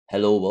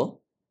Hello world.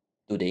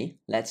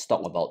 Today, let's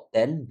talk about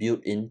 10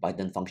 built-in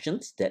Python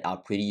functions that are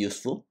pretty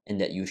useful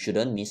and that you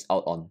shouldn't miss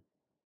out on.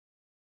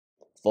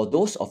 For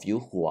those of you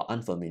who are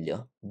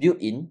unfamiliar,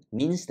 built-in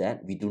means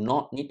that we do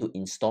not need to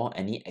install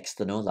any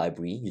external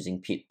library using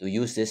pip to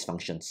use these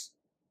functions.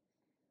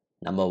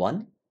 Number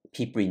 1,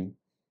 pprint.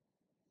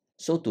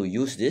 So to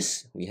use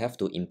this, we have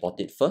to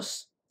import it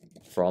first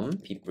from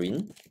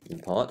pprint,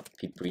 import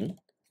pprint.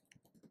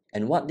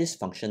 And what this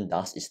function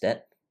does is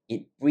that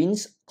it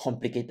prints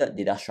complicated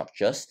data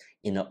structures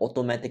in an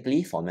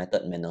automatically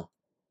formatted manner.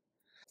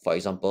 For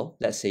example,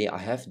 let's say I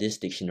have this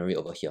dictionary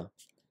over here,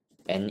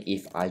 and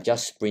if I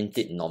just print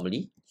it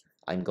normally,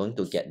 I'm going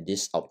to get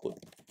this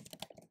output.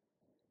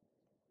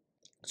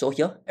 So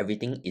here,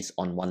 everything is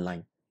on one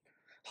line.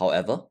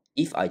 However,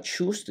 if I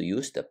choose to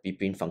use the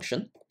pprint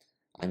function,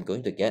 I'm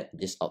going to get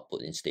this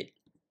output instead.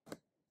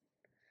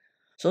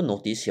 So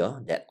notice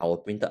here that our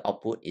printed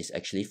output is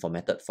actually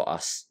formatted for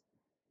us.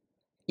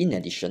 In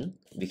addition,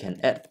 we can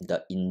add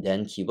the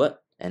indent keyword,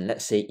 and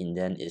let's say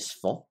indent is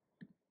 4.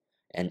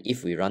 And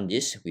if we run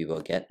this, we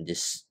will get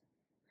this.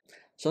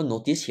 So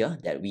notice here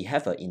that we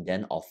have an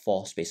indent of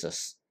 4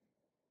 spaces.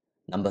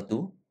 Number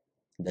 2,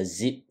 the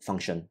zip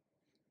function.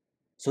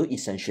 So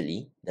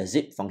essentially, the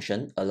zip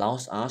function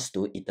allows us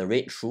to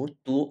iterate through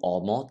 2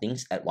 or more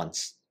things at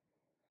once.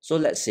 So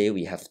let's say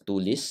we have 2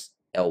 lists.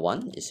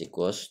 L1 is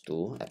equals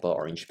to apple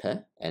orange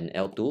pear, and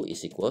L2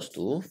 is equals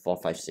to 4,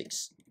 5,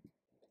 6.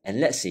 And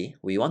let's say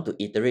we want to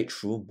iterate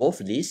through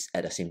both lists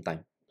at the same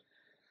time.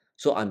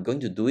 So I'm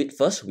going to do it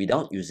first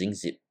without using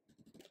zip.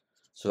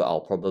 So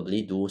I'll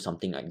probably do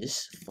something like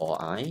this: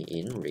 for I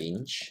in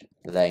range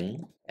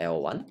length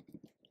L1,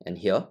 and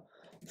here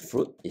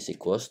fruit is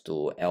equals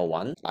to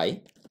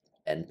L1I,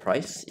 and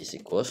price is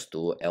equals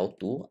to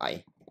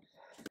L2I.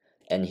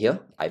 And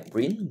here I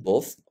print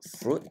both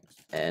fruit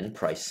and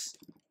price.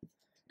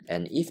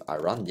 And if I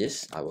run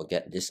this, I will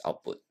get this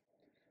output: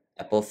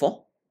 apple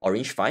 4,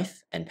 orange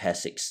 5, and pear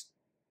 6.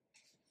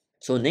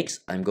 So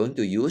next, I'm going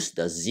to use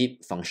the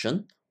zip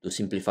function to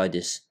simplify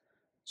this.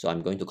 So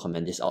I'm going to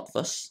comment this out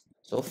first.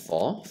 So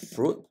for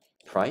fruit,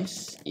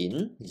 price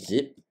in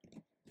zip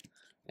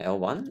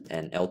L1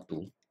 and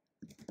L2,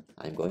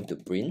 I'm going to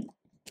print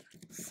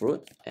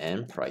fruit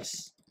and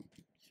price.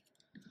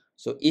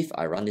 So if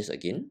I run this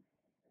again,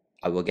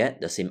 I will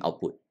get the same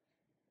output.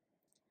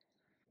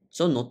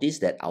 So notice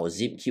that our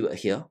zip keyword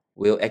here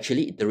will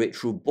actually iterate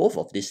through both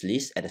of these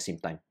lists at the same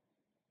time.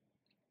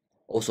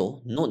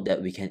 Also, note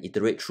that we can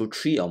iterate through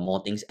 3 or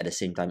more things at the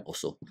same time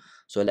also.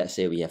 So let's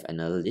say we have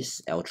another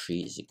list,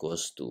 L3 is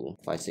equals to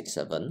 5, 6,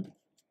 7.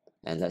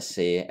 And let's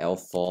say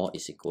L4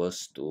 is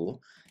equals to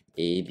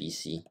A, B,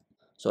 C.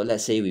 So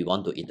let's say we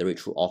want to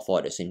iterate through all 4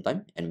 at the same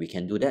time, and we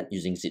can do that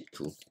using zip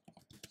too.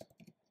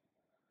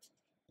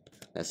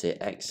 Let's say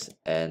X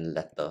and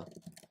letter.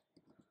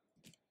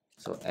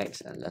 So X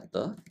and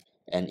letter.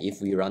 And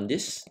if we run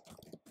this,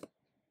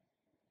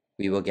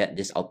 we will get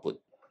this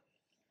output.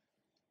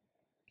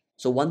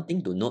 So one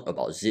thing to note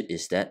about zip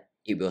is that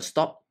it will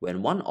stop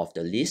when one of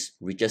the lists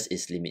reaches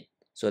its limit.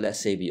 So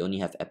let's say we only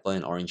have apple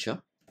and orange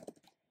here.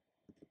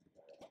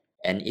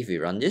 And if we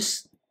run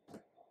this,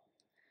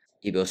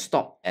 it will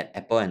stop at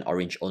apple and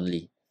orange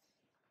only.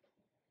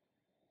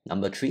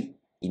 Number 3,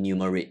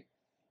 enumerate.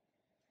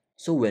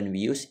 So when we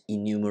use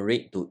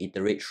enumerate to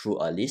iterate through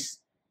a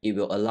list, it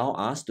will allow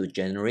us to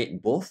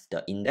generate both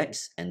the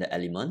index and the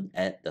element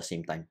at the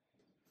same time.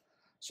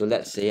 So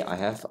let's say I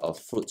have a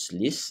fruits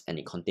list and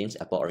it contains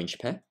apple, orange,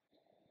 pear.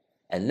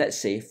 And let's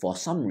say for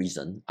some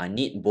reason, I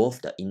need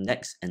both the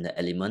index and the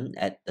element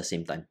at the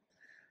same time.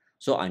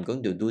 So I'm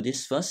going to do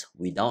this first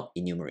without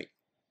enumerate.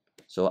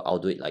 So I'll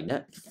do it like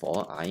that: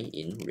 for I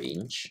in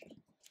range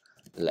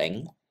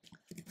length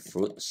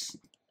fruits.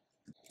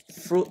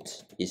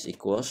 Fruit is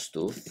equals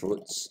to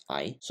fruits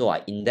I. So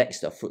I index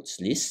the fruits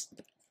list,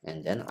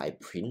 and then I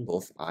print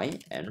both I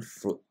and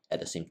fruit at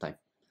the same time.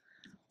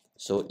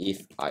 So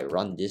if I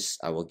run this,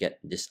 I will get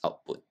this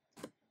output: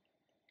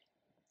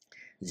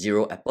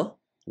 0 apple,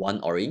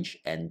 1 orange,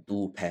 and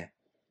 2 pear.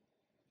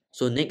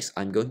 So next,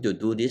 I'm going to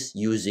do this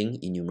using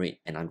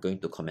enumerate, and I'm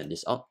going to comment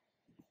this out.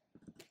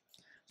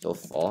 So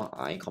for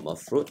I,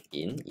 fruit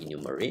in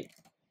enumerate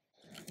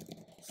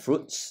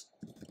fruits,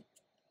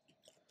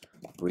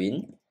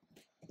 print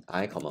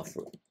I,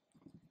 fruit.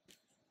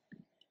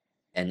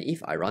 And if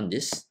I run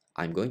this,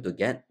 I'm going to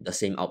get the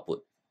same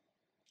output.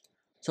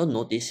 So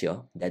notice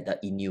here that the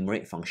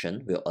enumerate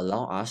function will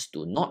allow us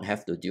to not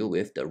have to deal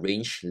with the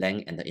range,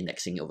 length, and the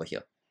indexing over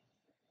here.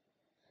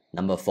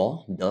 Number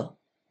 4, the.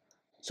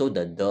 So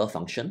the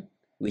function,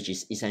 which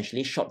is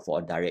essentially short for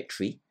a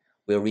directory,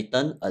 will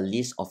return a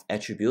list of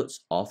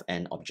attributes of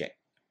an object.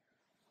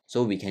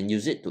 So we can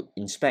use it to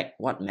inspect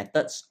what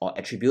methods or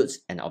attributes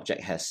an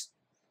object has.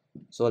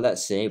 So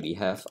let's say we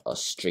have a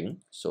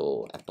string,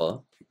 so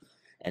apple,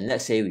 and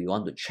let's say we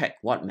want to check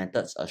what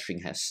methods a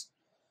string has.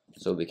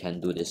 So we can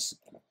do this: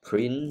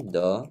 print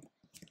the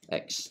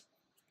X.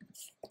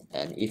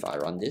 And if I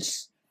run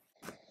this,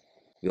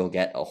 we'll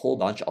get a whole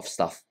bunch of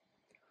stuff.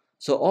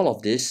 So all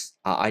of these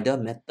are either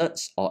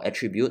methods or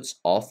attributes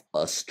of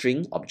a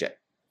string object.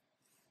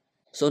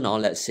 So now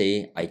let's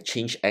say I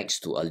change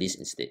x to a list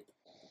instead.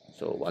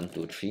 So 1,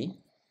 2, 3.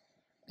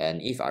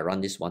 And if I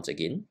run this once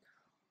again,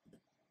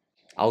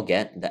 I'll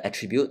get the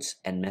attributes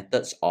and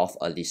methods of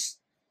a list.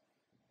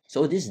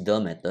 So this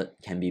the method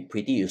can be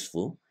pretty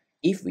useful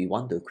if we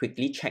want to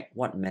quickly check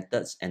what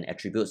methods and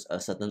attributes a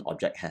certain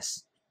object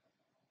has.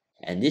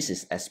 And this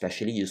is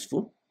especially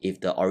useful if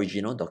the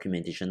original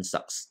documentation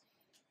sucks.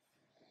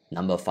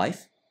 Number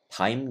 5,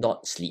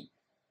 time.sleep.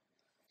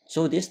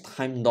 So this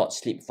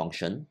time.sleep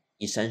function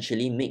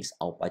essentially makes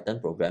our Python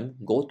program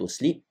go to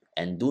sleep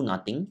and do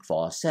nothing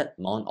for a set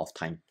amount of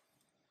time.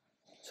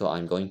 So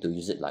I'm going to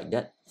use it like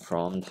that,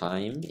 from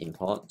time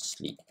import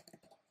sleep.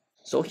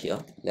 So here,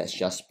 let's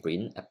just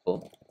print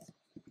apple.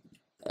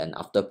 And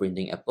after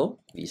printing apple,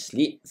 we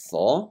sleep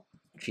for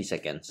 3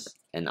 seconds.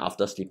 And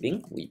after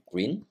sleeping, we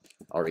print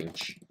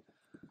orange.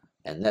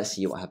 And let's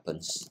see what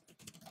happens.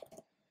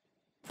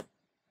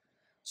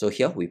 So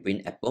here we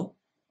print apple.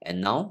 And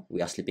now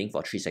we are sleeping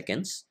for 3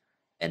 seconds.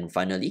 And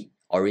finally,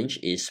 orange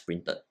is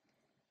printed.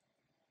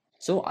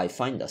 So I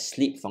find the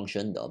sleep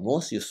function the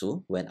most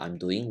useful when I'm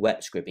doing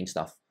web scraping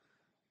stuff.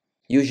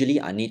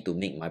 Usually I need to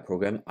make my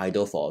program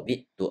idle for a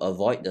bit to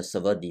avoid the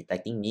server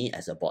detecting me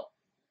as a bot.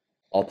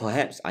 Or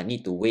perhaps I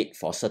need to wait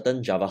for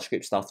certain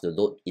JavaScript stuff to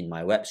load in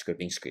my web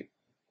scraping script.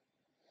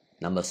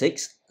 Number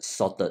 6,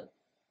 sorted.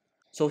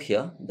 So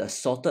here, the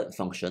sorted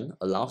function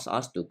allows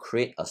us to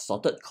create a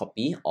sorted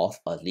copy of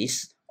a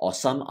list or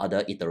some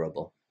other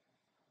iterable.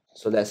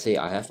 So let's say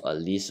I have a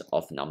list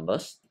of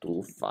numbers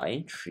 2,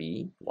 5,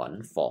 3,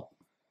 1, 4.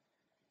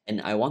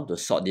 And I want to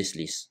sort this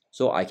list.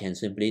 So I can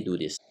simply do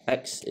this.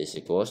 X is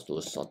equals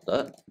to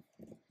sorted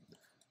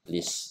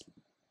list.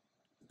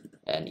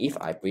 And if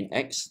I print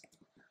X,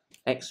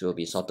 X will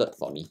be sorted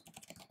for me.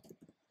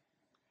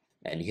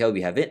 And here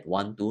we have it,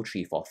 1, 2,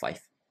 3, 4, 5.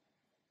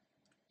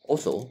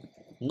 Also,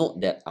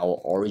 note that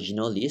our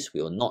original list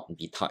will not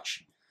be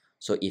touched.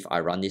 So if I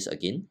run this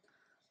again,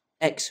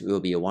 X will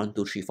be 1,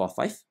 2, 3, 4,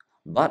 5.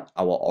 But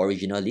our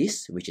original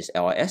list, which is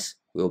LIS,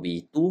 will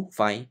be 2,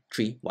 5,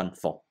 3, 1,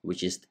 4,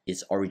 which is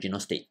its original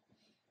state.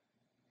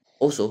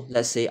 Also,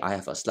 let's say I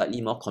have a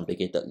slightly more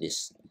complicated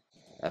list.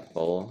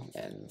 Apple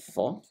and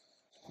 4,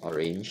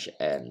 orange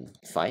and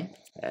 5,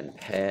 and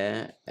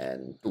pear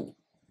and 2.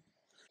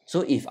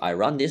 So if I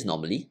run this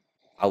normally,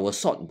 I will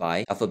sort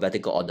by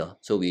alphabetical order.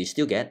 So we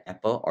still get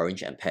apple,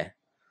 orange, and pear.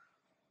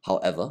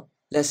 However,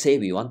 let's say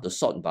we want to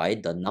sort by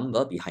the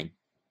number behind.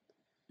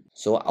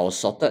 So our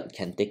sorted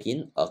can take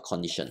in a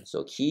condition.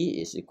 So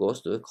key is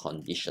equals to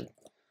condition.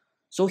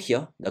 So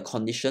here, the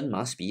condition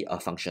must be a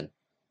function.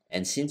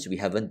 And since we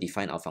haven't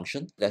defined our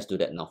function, let's do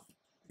that now.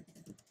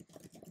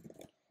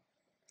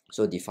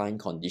 So define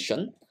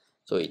condition.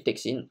 So it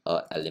takes in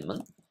an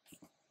element.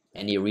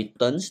 And it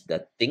returns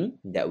the thing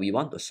that we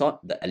want to sort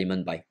the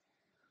element by.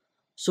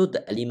 So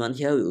the element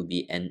here will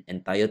be an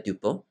entire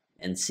tuple.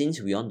 And since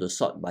we want to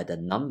sort by the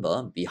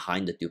number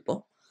behind the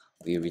tuple,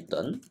 we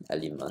return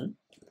element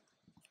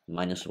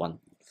 -1.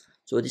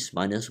 So this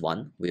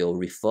 -1 will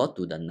refer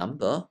to the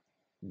number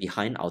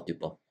behind our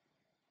tuple.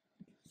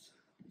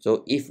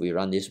 So if we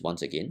run this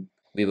once again,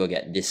 we will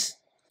get this.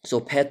 So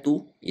pear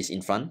 2 is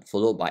in front,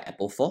 followed by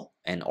apple 4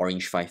 and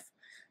orange 5.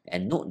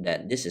 And note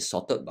that this is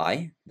sorted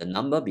by the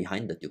number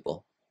behind the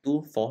tuple,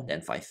 2, 4,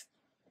 then 5.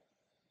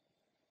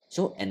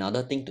 So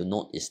another thing to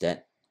note is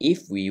that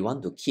if we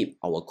want to keep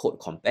our code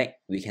compact,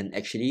 we can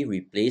actually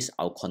replace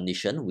our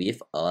condition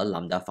with a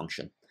lambda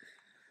function.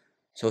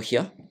 So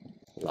here,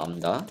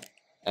 lambda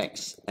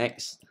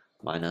xx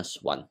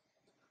 -1.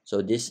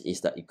 So this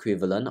is the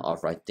equivalent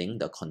of writing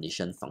the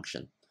condition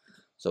function.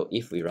 So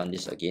if we run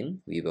this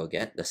again, we will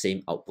get the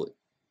same output.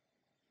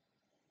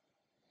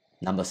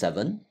 Number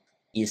 7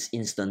 is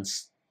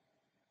instance.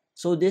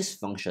 So this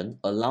function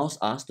allows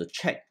us to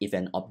check if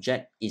an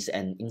object is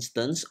an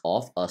instance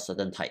of a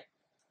certain type.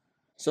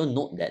 So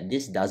note that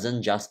this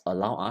doesn't just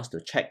allow us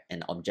to check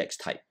an object's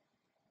type.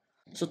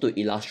 So to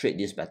illustrate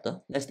this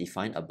better, let's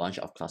define a bunch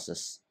of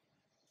classes.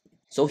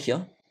 So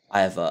here,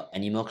 I have an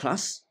animal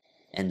class,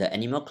 and the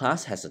animal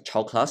class has a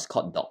child class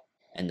called dog,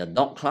 and the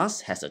dog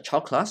class has a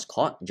child class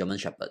called German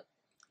Shepherd.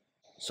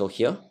 So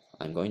here,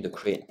 I'm going to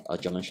create a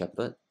German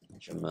Shepherd,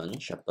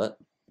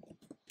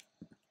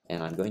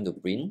 and I'm going to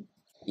print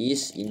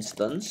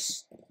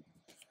isinstance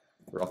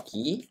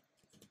Rocky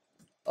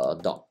a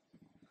dog.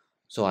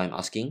 So I'm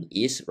asking,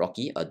 is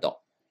Rocky a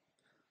dog?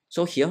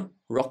 So here,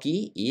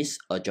 Rocky is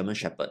a German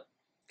Shepherd.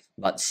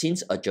 But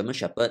since a German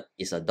Shepherd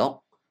is a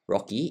dog,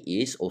 Rocky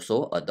is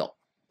also a dog.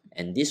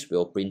 And this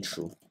will print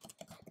true.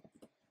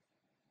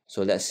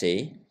 So let's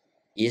say,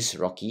 is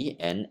Rocky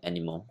an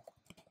animal?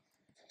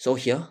 So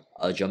here,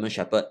 a German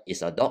Shepherd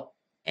is a dog,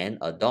 and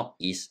a dog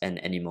is an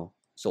animal.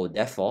 So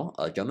therefore,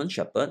 a German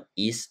Shepherd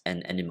is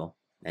an animal.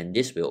 And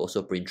this will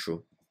also print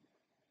true.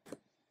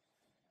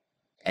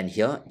 And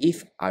here,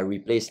 if I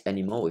replace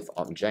animal with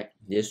object,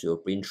 this will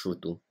print true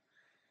too.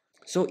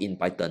 So in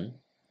Python,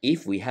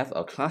 if we have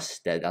a class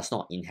that does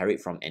not inherit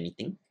from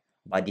anything,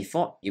 by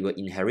default, it will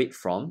inherit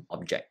from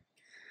object.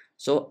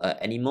 So an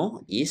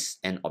animal is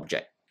an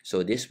object.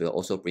 So this will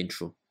also print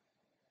true.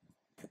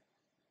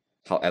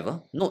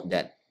 However, note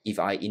that if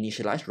I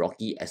initialize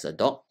Rocky as a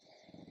dog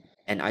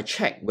and I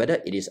check whether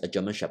it is a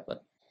German Shepherd,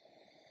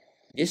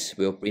 this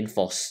will print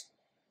false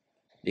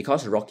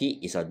because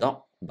Rocky is a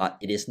dog, but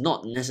it is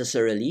not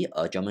necessarily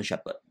a German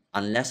Shepherd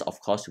unless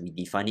of course we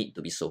define it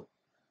to be so.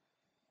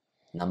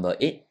 Number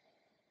 8,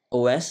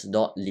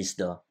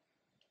 os.listdir.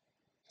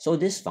 So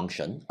this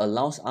function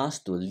allows us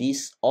to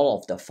list all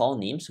of the file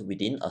names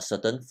within a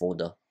certain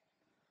folder.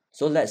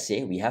 So let's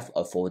say we have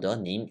a folder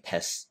named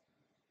test.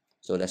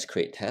 So let's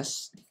create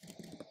test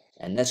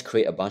and let's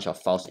create a bunch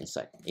of files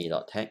inside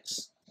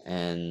a.txt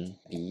and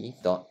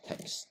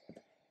b.txt.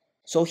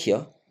 So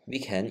here we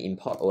can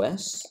import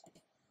os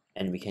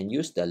and we can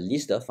use the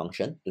listdir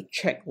function to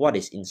check what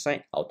is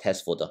inside our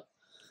test folder.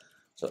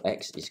 So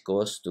x is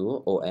equals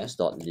to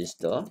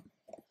os.listdir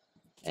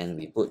and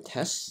we put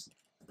test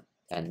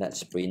and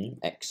let's print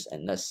x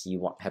and let's see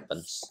what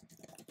happens.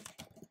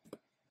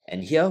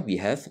 And here we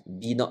have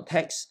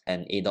b.txt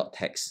and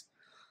a.txt.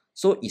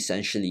 So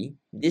essentially,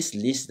 this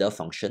listdir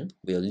function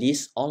will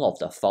list all of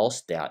the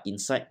files that are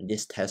inside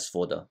this test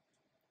folder.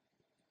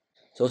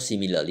 So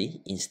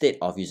similarly, instead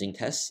of using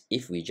test,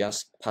 if we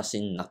just pass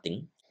in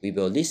nothing, we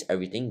will list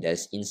everything that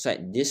is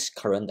inside this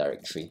current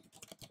directory,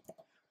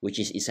 which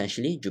is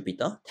essentially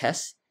Jupyter,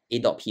 test,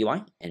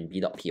 a.py, and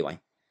b.py.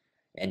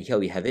 And here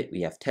we have it,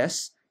 we have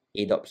test,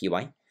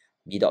 a.py,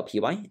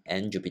 b.py,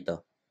 and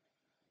Jupyter.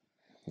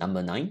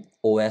 Number 9,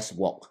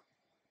 OSWalk.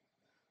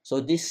 So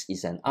this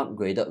is an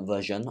upgraded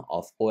version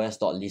of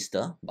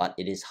os.listdir, but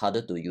it is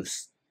harder to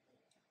use.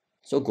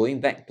 So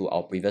going back to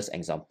our previous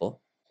example,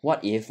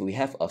 what if we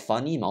have a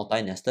funny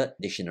multi-nested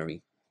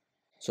dictionary?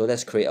 So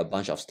let's create a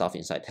bunch of stuff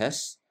inside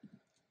test.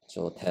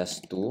 So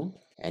test2,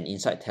 and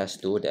inside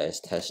test2 there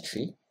is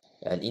test3,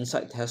 and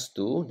inside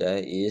test2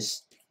 there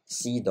is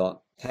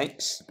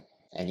c.txt,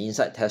 and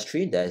inside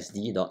test3 there is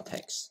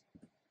d.txt.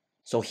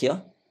 So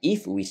here,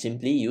 if we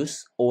simply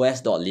use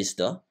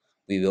os.listdir,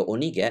 we will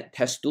only get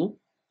test2,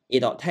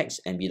 a.txt,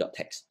 and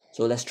b.txt.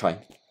 So let's try.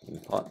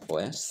 Import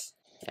os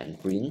and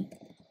print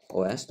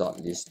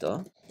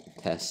os.listdir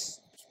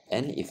test.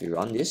 And if we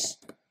run this,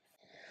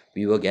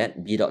 we will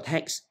get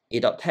b.txt,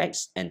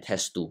 a.txt, and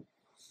test2.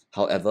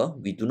 However,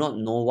 we do not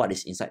know what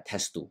is inside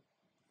test2.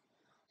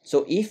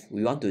 So if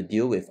we want to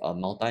deal with a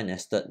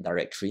multi-nested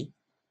directory,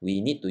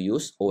 we need to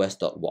use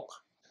os.walk.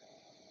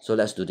 So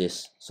let's do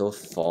this. So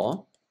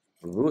for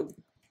root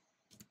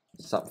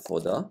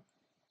subfolder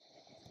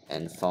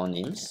and file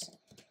names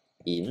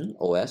in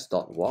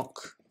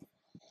os.walk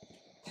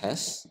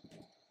test,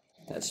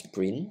 let's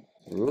print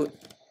root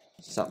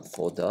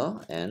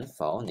subfolder and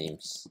file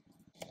names.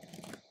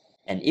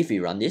 And if we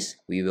run this,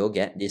 we will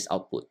get this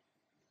output.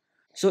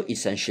 So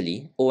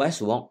essentially,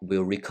 OSWalk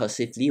will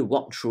recursively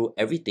walk through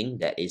everything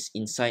that is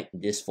inside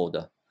this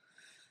folder.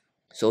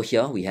 So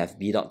here we have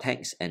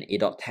b.txt and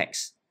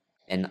a.txt.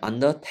 And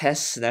under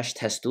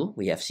test/test2,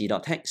 we have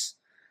c.txt.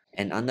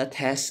 And under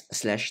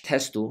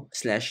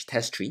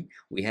test/test2/test3,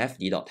 we have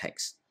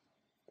d.txt.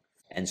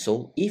 And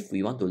so if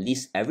we want to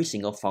list every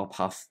single file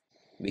path,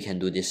 we can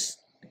do this.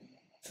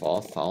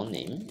 For file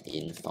name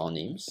in file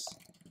names,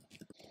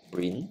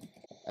 print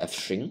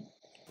fstring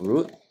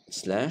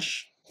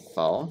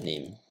root/file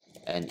name.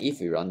 And if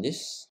we run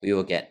this, we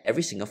will get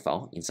every single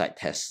file inside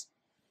test.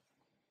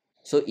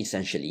 So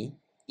essentially,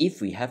 if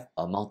we have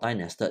a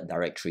multi-nested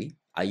directory,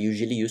 I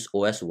usually use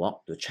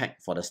OSWalk to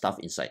check for the stuff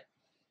inside.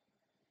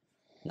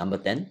 Number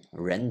 10,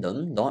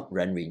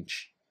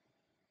 random.randrange.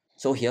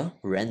 So here,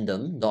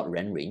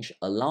 random.randrange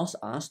allows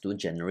us to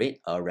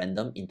generate a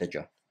random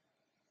integer.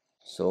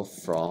 So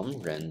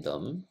from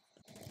random,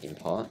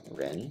 import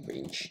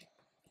randrange.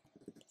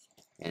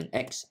 And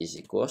x is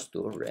equals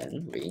to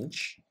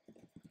randrange.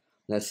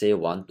 Let's say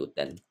 1 to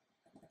 10.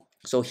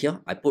 So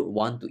here, I put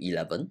 1 to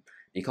 11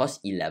 because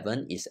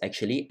 11 is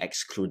actually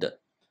excluded.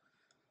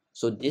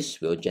 So this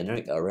will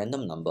generate a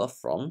random number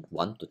from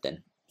 1 to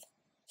 10.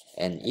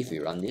 And if we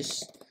run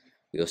this,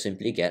 we will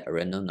simply get a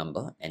random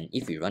number. And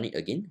if we run it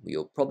again, we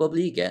will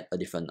probably get a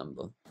different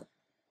number.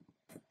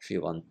 3,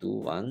 1,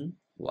 2, 1,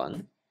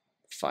 1,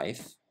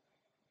 5,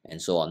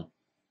 and so on.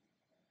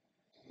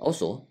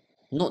 Also,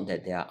 note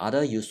that there are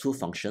other useful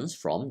functions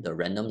from the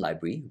random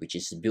library which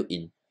is built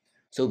in.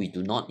 So we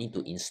do not need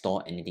to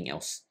install anything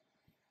else.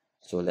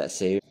 So let's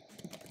say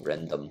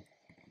random.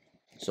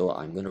 So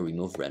I'm going to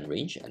remove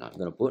randrange and I'm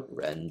going to put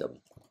random.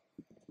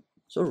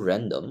 So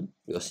random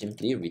will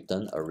simply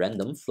return a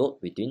random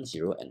float between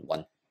 0 and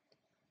 1.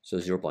 So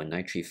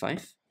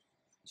 0.935,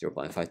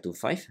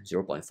 0.525,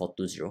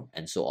 0.420,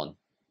 and so on.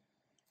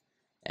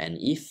 And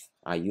if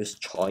I use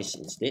choice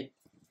instead,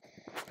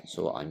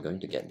 so I'm going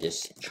to get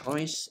this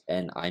choice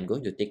and I'm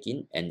going to take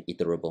in an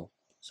iterable.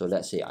 So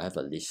let's say I have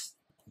a list.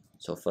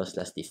 So first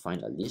let's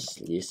define a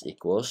list. List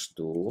equals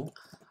to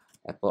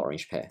apple,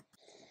 orange, pear.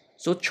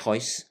 So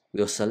choice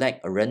will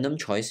select a random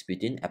choice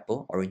between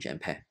apple, orange,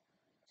 and pear.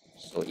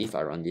 So if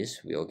I run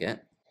this, we'll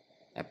get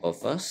apple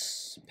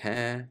first,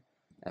 pear,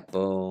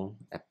 apple,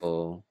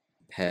 apple,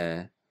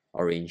 pear,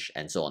 orange,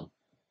 and so on.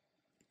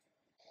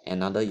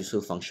 Another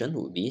useful function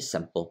would be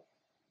sample.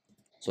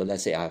 So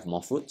let's say I have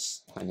more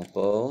fruits,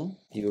 pineapple,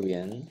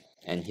 durian,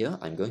 and here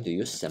I'm going to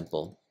use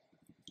sample.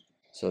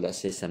 So let's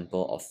say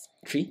sample of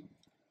 3.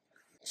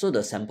 So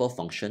the sample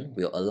function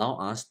will allow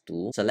us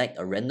to select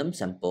a random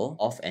sample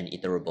of an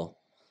iterable.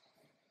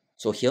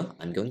 So here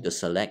I'm going to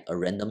select a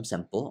random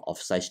sample of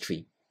size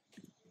 3.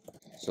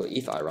 So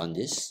if I run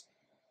this,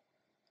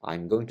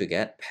 I'm going to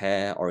get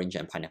pear, orange,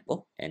 and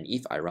pineapple. And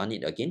if I run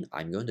it again,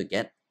 I'm going to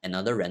get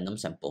another random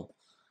sample,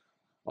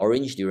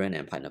 orange, durian,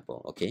 and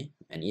pineapple. Okay,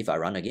 and if I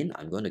run again,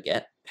 I'm going to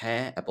get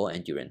pear, apple,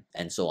 and durian,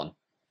 and so on.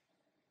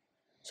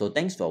 So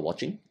thanks for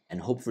watching,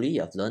 and hopefully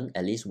you have learned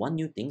at least one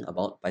new thing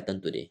about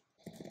Python today.